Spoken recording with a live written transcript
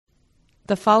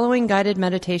The following guided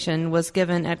meditation was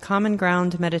given at Common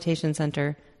Ground Meditation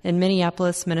Center in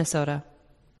Minneapolis, Minnesota.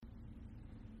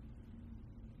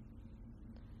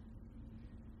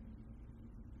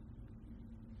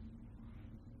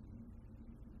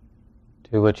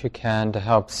 Do what you can to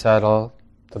help settle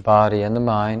the body and the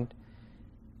mind,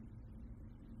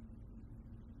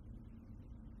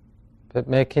 but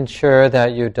making sure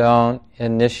that you don't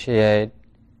initiate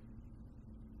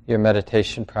your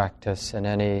meditation practice in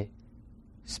any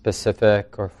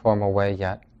specific or formal way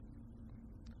yet.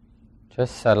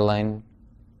 Just settling.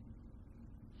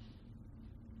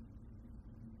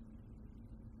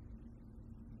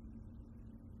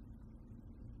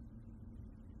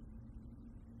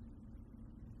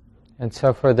 And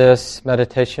so for this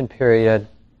meditation period,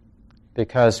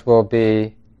 because we'll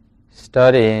be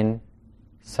studying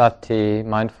sati,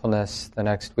 mindfulness, the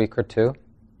next week or two,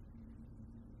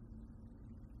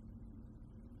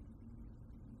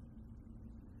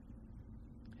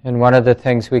 and one of the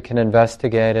things we can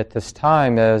investigate at this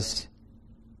time is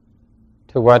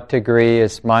to what degree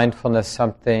is mindfulness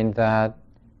something that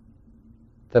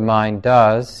the mind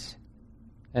does,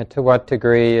 and to what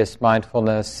degree is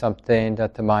mindfulness something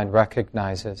that the mind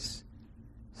recognizes,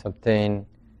 something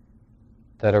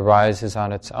that arises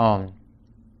on its own.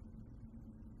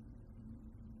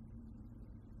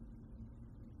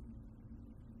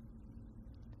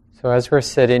 So as we're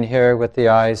sitting here with the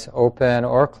eyes open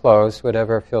or closed,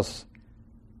 whatever feels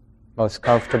most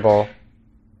comfortable,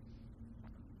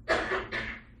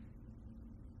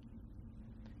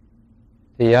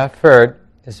 the effort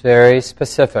is very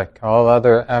specific. All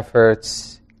other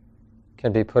efforts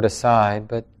can be put aside,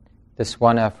 but this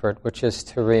one effort, which is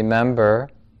to remember,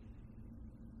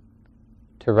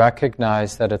 to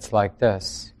recognize that it's like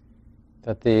this,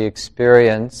 that the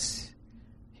experience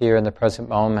here in the present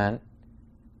moment,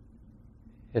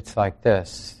 it's like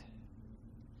this,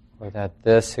 or that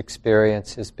this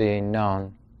experience is being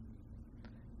known.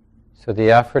 So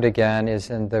the effort again is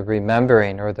in the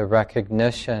remembering or the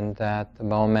recognition that the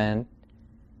moment,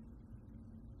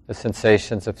 the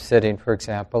sensations of sitting, for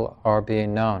example, are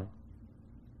being known.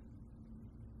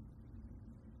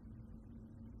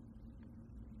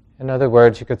 In other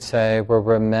words, you could say we're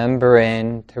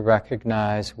remembering to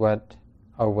recognize what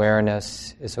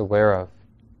awareness is aware of.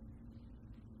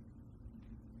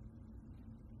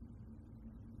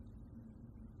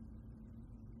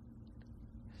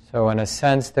 So in a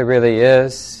sense, there really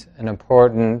is an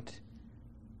important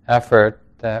effort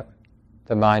that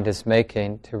the mind is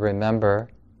making to remember,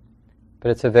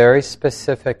 but it's a very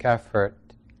specific effort,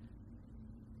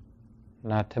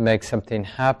 not to make something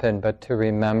happen, but to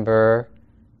remember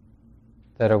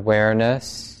that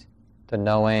awareness, the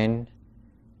knowing,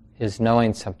 is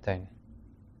knowing something.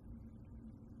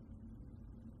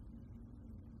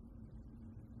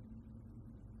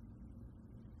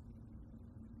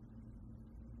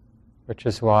 Which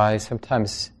is why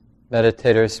sometimes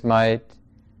meditators might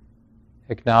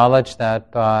acknowledge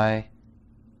that by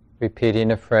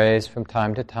repeating a phrase from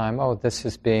time to time, oh, this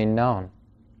is being known.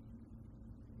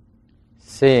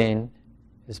 Seeing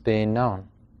is being known.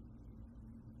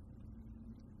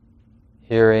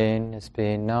 Hearing is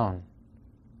being known.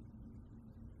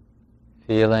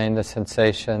 Feeling the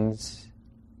sensations,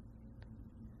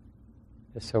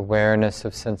 this awareness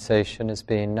of sensation is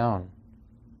being known.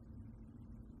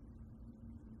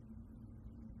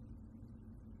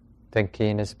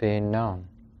 Thinking is being known.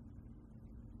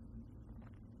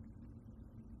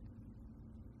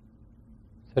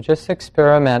 So just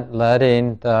experiment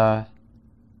letting the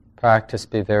practice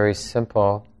be very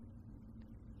simple,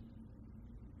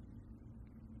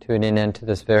 tuning into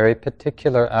this very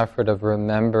particular effort of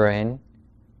remembering,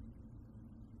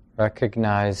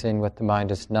 recognizing what the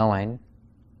mind is knowing.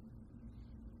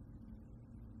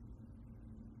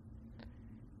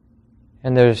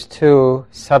 And there's two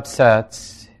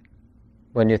subsets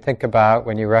when you think about,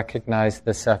 when you recognize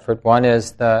this effort. One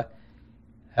is the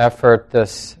effort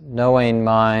this knowing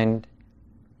mind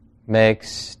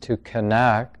makes to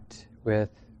connect with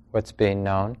what's being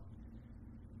known.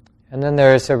 And then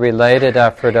there's a related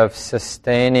effort of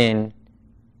sustaining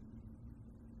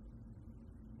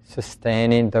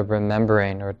the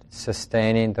remembering or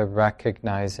sustaining the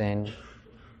recognizing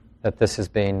that this is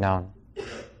being known.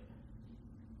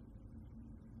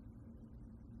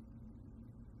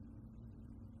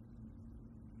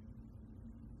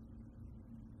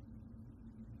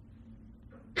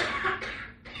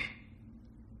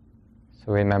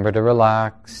 So remember to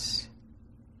relax.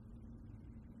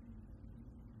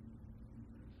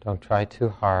 Don't try too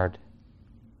hard.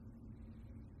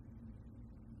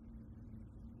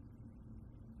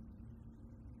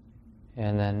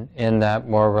 And then in that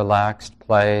more relaxed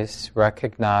place,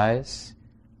 recognize,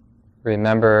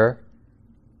 remember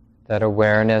that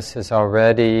awareness is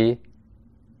already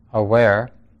aware,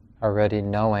 already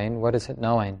knowing. What is it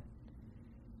knowing?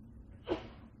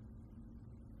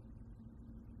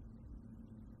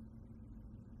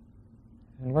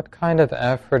 And what kind of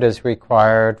effort is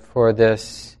required for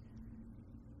this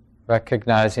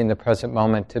recognizing the present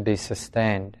moment to be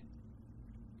sustained?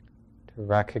 To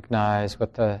recognize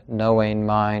what the knowing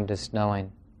mind is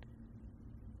knowing.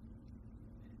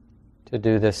 To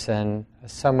do this in a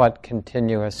somewhat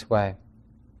continuous way.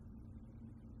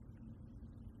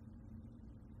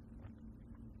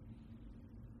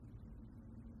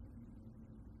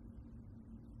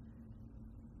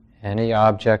 Any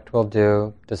object will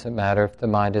do. Doesn't matter if the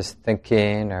mind is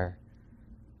thinking or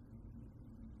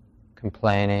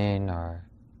complaining or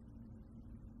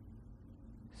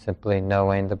simply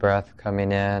knowing the breath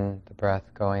coming in, the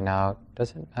breath going out.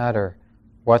 Doesn't matter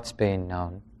what's being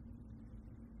known.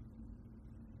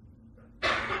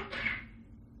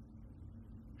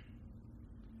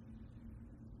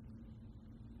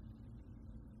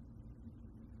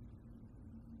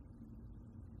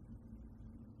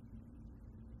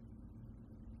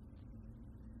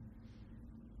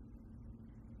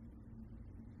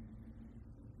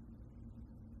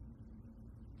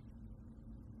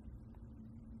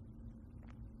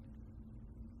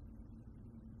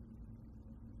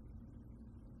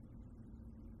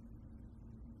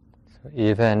 So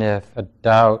even if a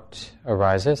doubt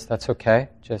arises, that's okay.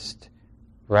 Just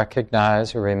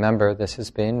recognize or remember this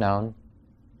is being known.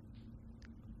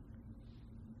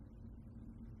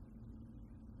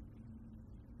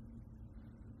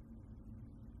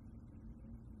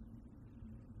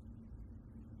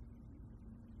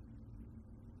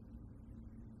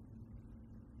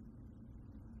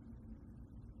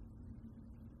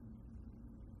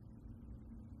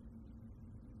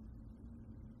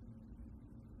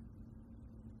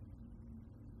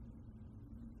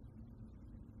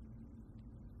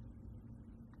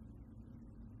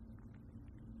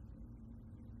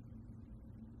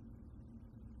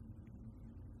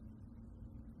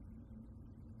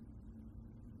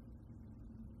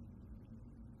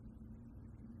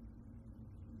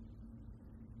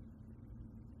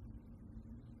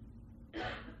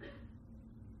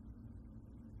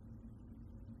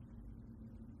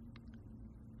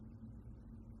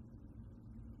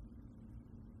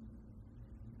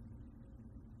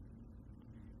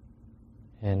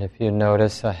 And if you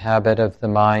notice a habit of the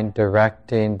mind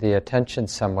directing the attention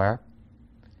somewhere,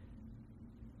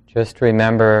 just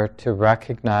remember to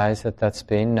recognize that that's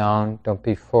being known. Don't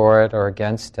be for it or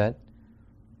against it.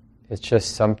 It's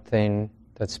just something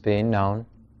that's being known.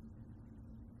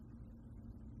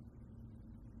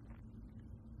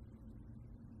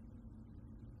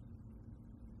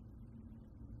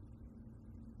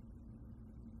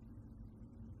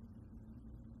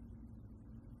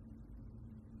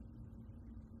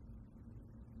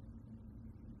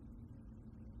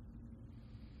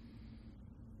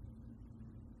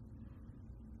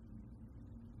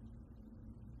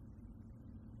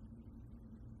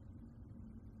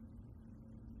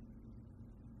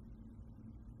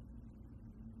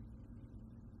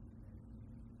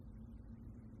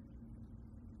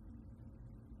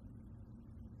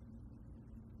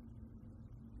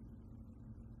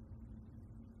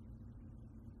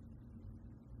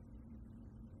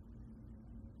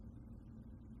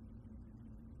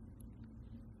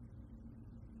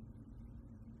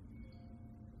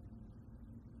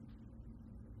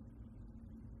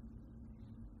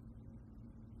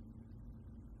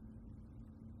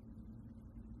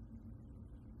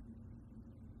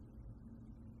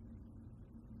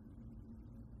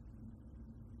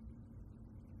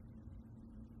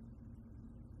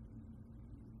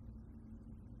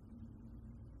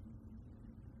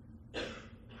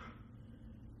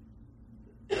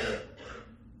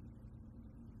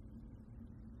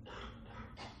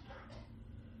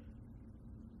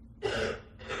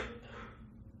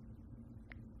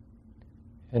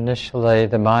 Initially,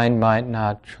 the mind might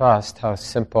not trust how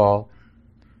simple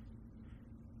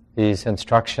these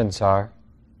instructions are.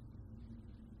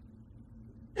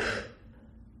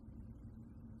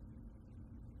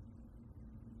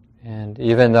 And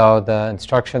even though the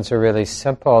instructions are really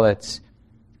simple, it's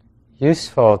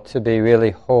useful to be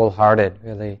really wholehearted,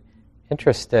 really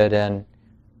interested in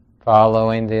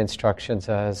following the instructions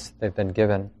as they've been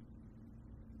given.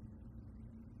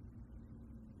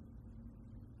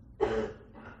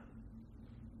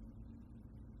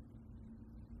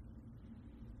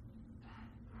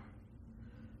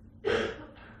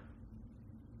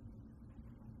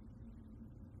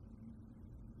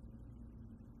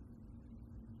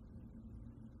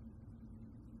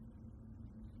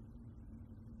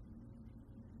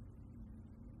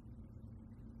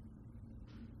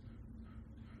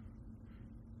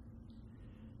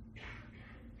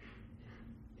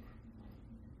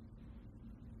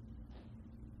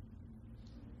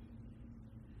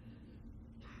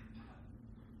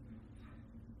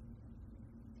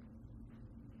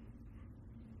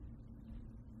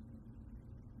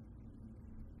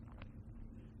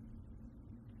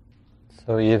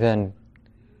 So even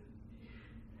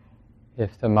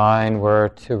if the mind were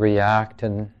to react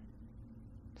in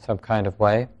some kind of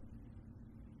way,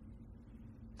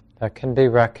 that can be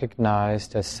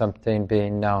recognized as something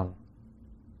being known.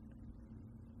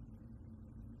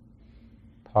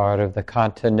 Part of the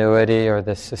continuity or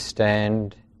the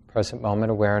sustained present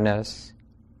moment awareness.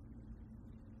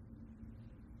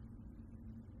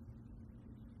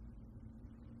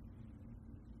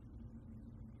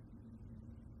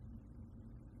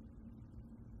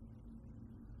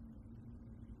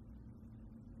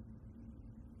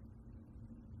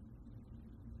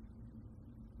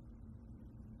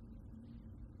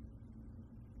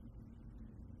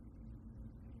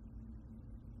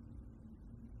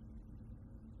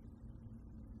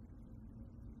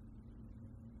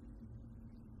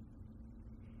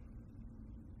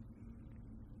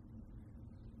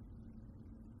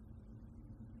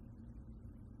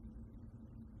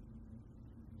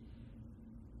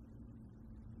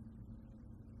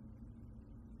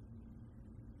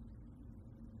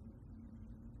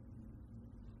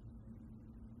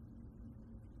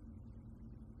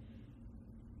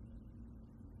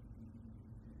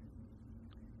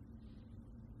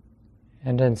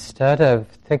 And instead of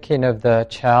thinking of the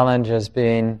challenge as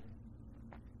being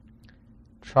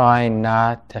trying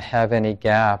not to have any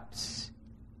gaps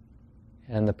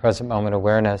in the present moment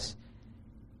awareness,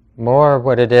 more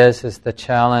what it is the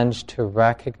challenge to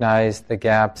recognize the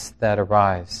gaps that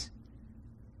arise.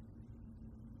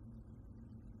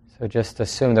 So just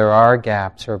assume there are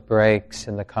gaps or breaks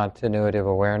in the continuity of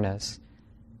awareness.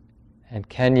 And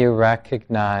can you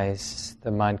recognize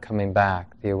the mind coming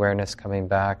back, the awareness coming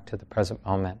back to the present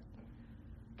moment?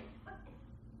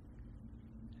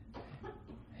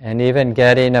 And even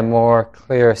getting a more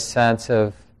clear sense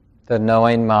of the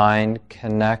knowing mind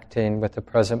connecting with the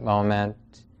present moment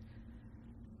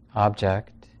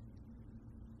object,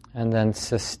 and then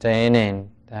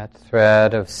sustaining that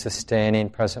thread of sustaining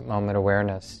present moment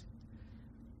awareness.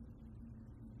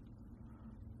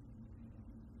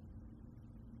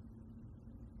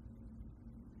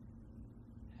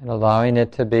 And allowing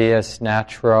it to be as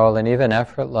natural and even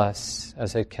effortless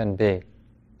as it can be.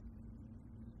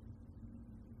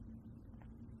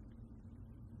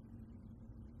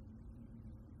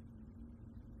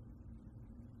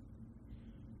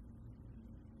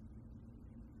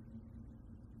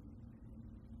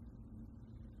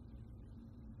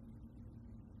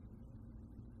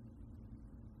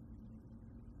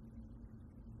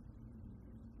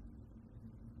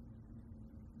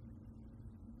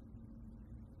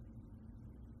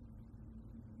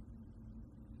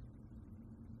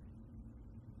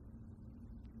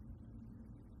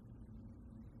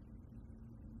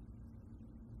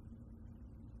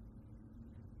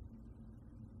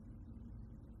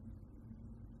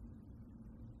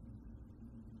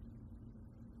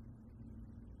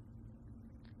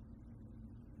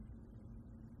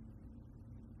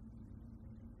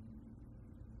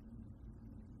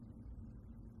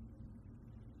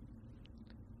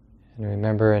 And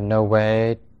remember, in no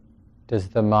way does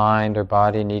the mind or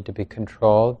body need to be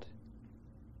controlled.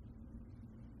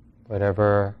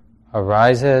 Whatever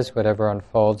arises, whatever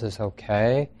unfolds is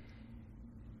okay.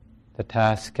 The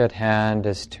task at hand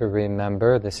is to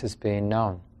remember this is being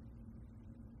known.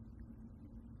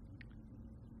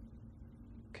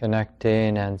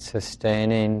 Connecting and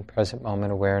sustaining present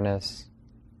moment awareness.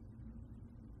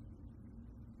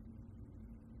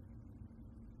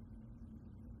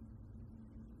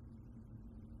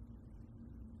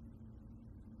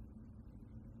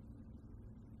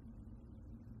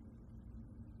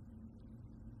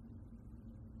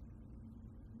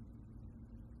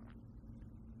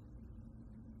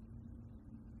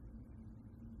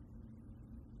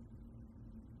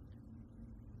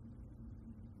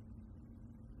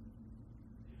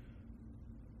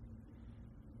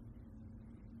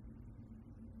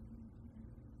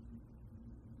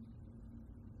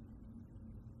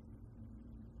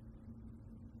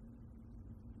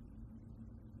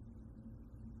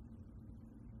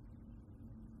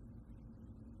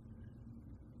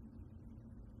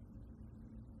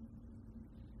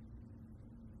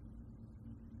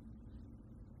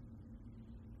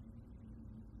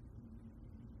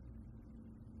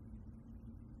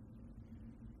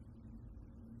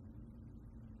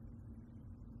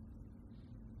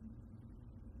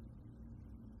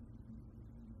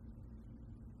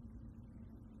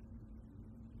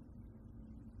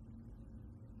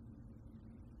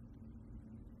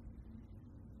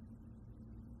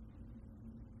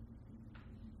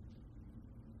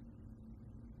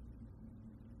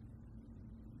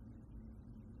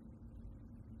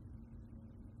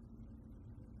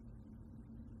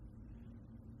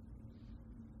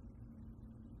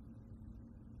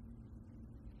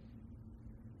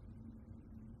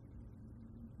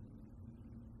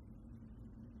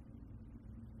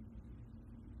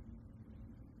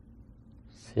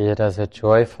 See it as a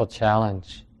joyful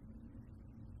challenge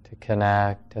to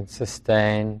connect and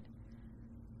sustain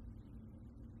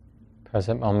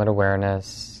present moment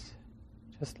awareness.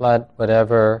 Just let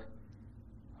whatever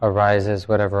arises,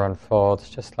 whatever unfolds,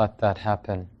 just let that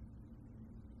happen.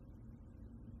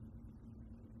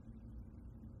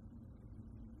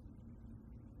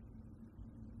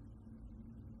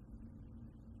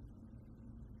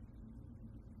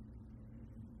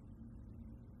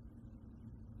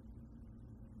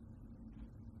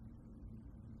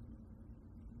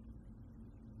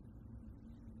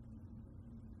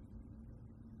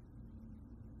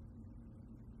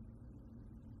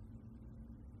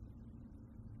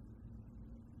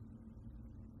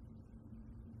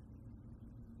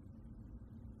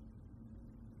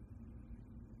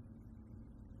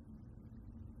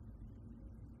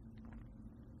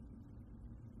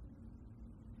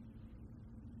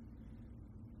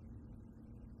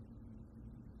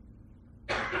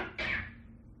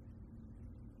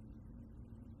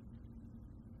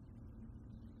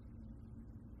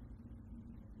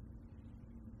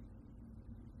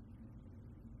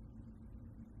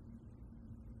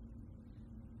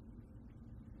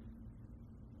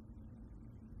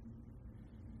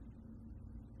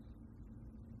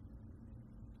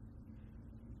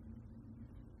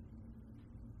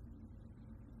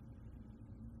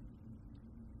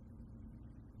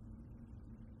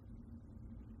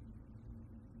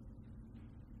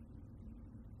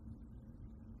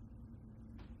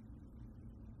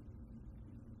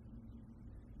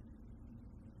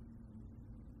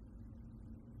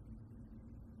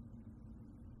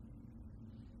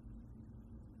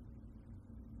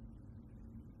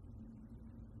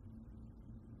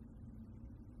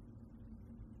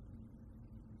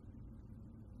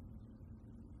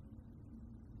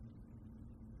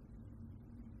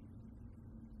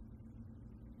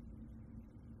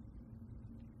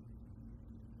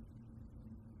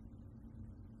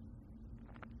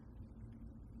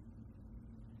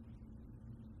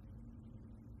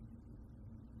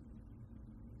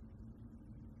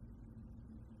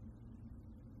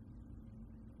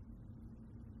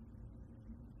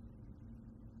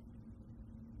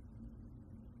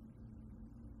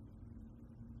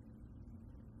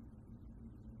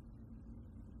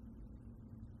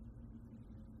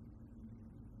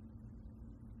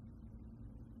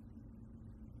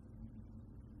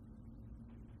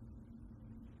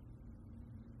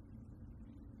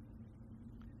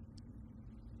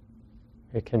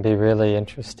 We can be really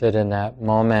interested in that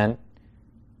moment,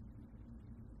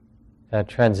 that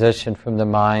transition from the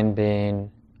mind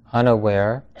being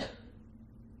unaware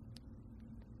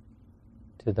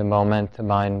to the moment the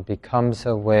mind becomes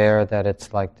aware that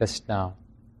it's like this now.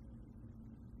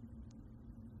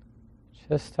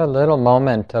 Just a little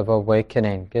moment of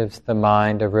awakening gives the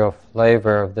mind a real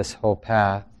flavor of this whole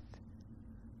path,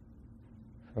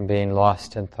 from being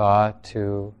lost in thought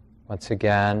to, once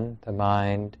again, the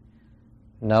mind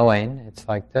knowing it's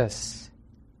like this.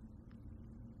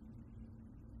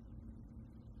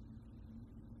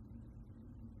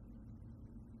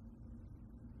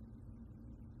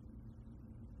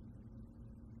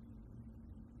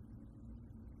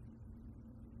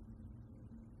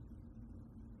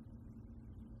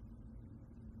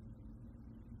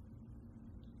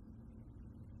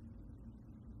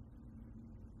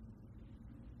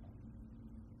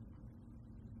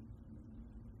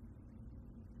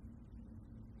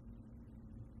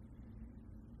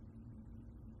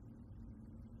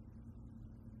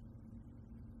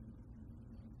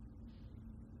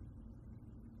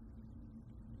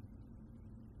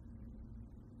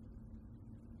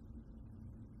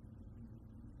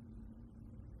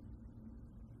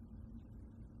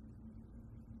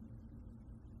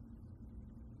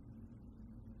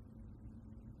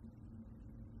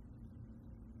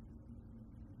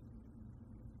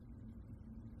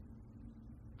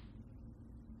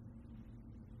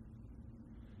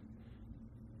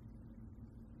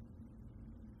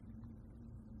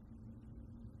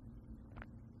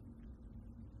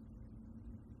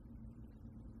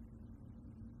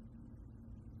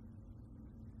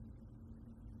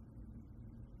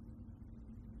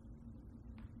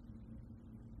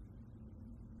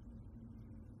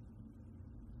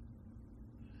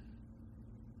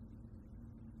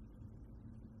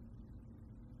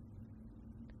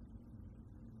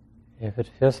 If it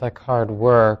feels like hard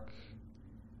work,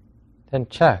 then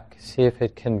check, see if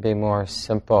it can be more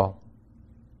simple.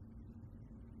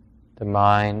 The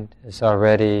mind is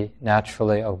already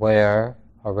naturally aware,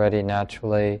 already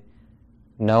naturally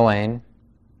knowing.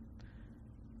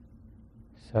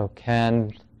 So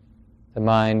can the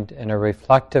mind, in a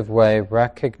reflective way,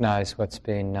 recognize what's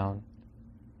being known?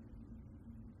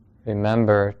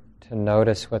 remember to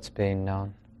notice what's being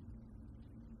known,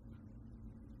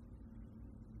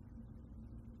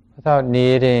 without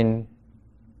needing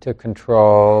to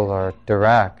control or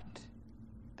direct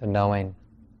the knowing.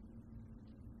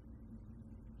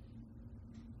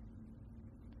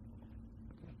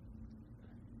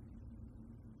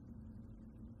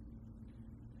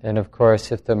 And of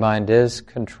course, if the mind is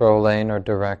controlling or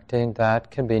directing, that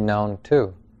can be known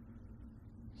too.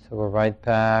 So we're right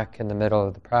back in the middle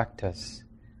of the practice.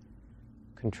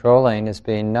 Controlling is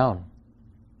being known.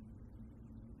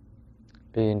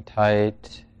 Being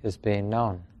tight is being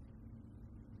known.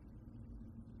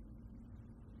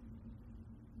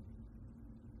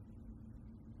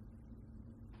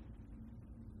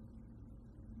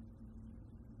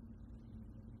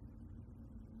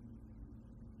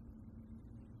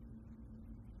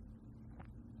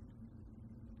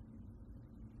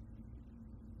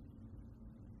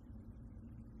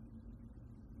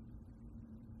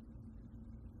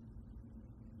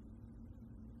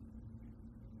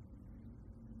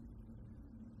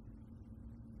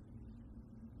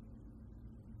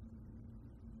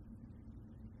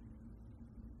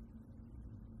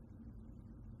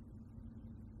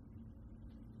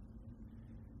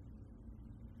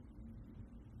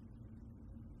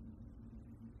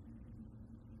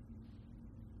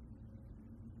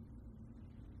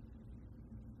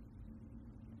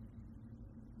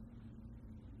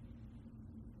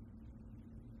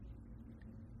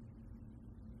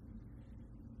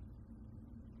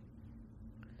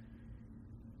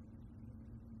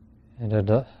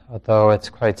 And although it's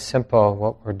quite simple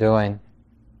what we're doing,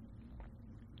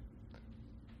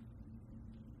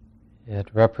 it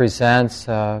represents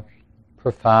a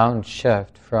profound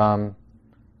shift from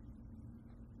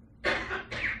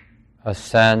a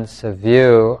sense, a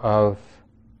view of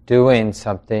doing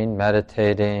something,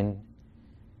 meditating,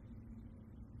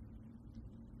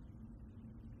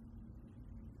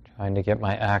 trying to get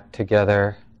my act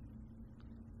together.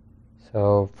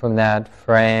 So from that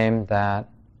frame, that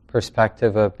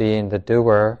perspective of being the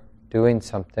doer, doing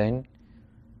something,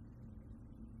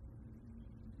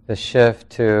 the shift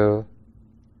to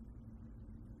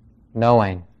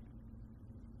knowing.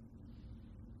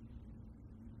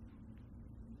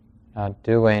 Not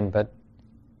doing, but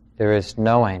there is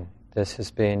knowing. This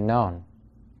is being known.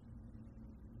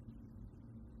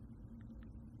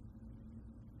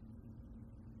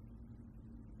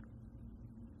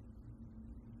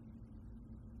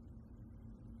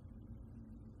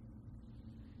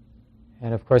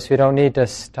 And of course, we don't need to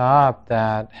stop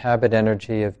that habit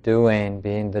energy of doing,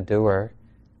 being the doer.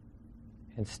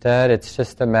 Instead, it's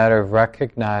just a matter of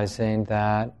recognizing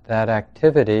that that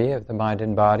activity of the mind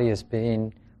and body is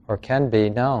being, or can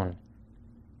be, known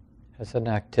as an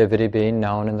activity being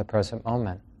known in the present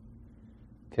moment.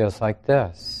 Feels like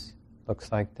this,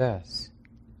 looks like this.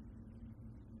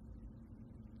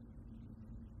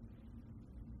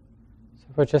 So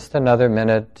for just another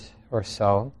minute or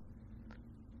so,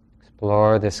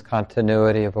 explore this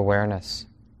continuity of awareness.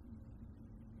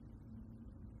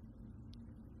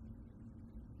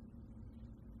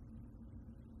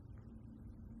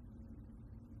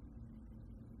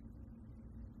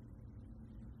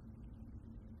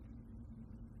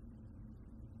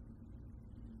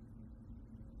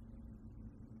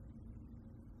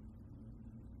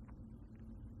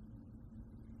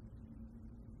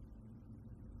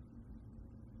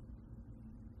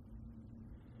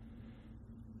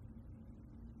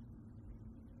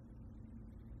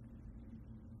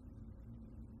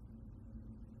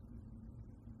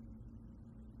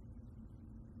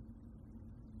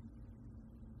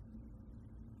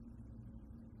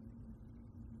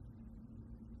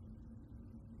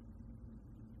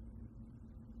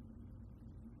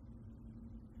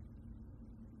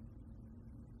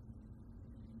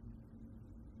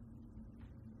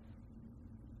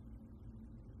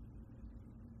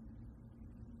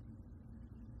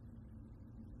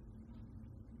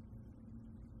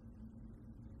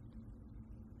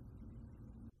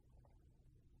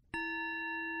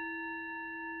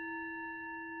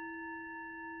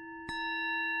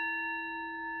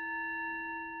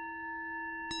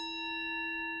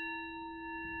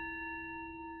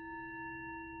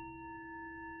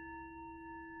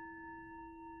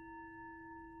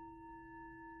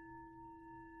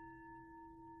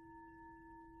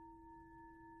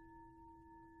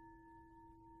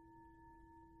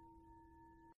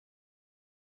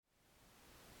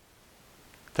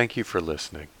 Thank you for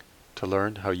listening. To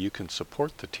learn how you can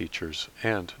support the teachers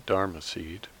and Dharma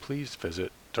Seed, please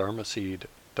visit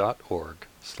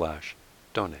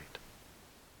dharmaseed.org/donate.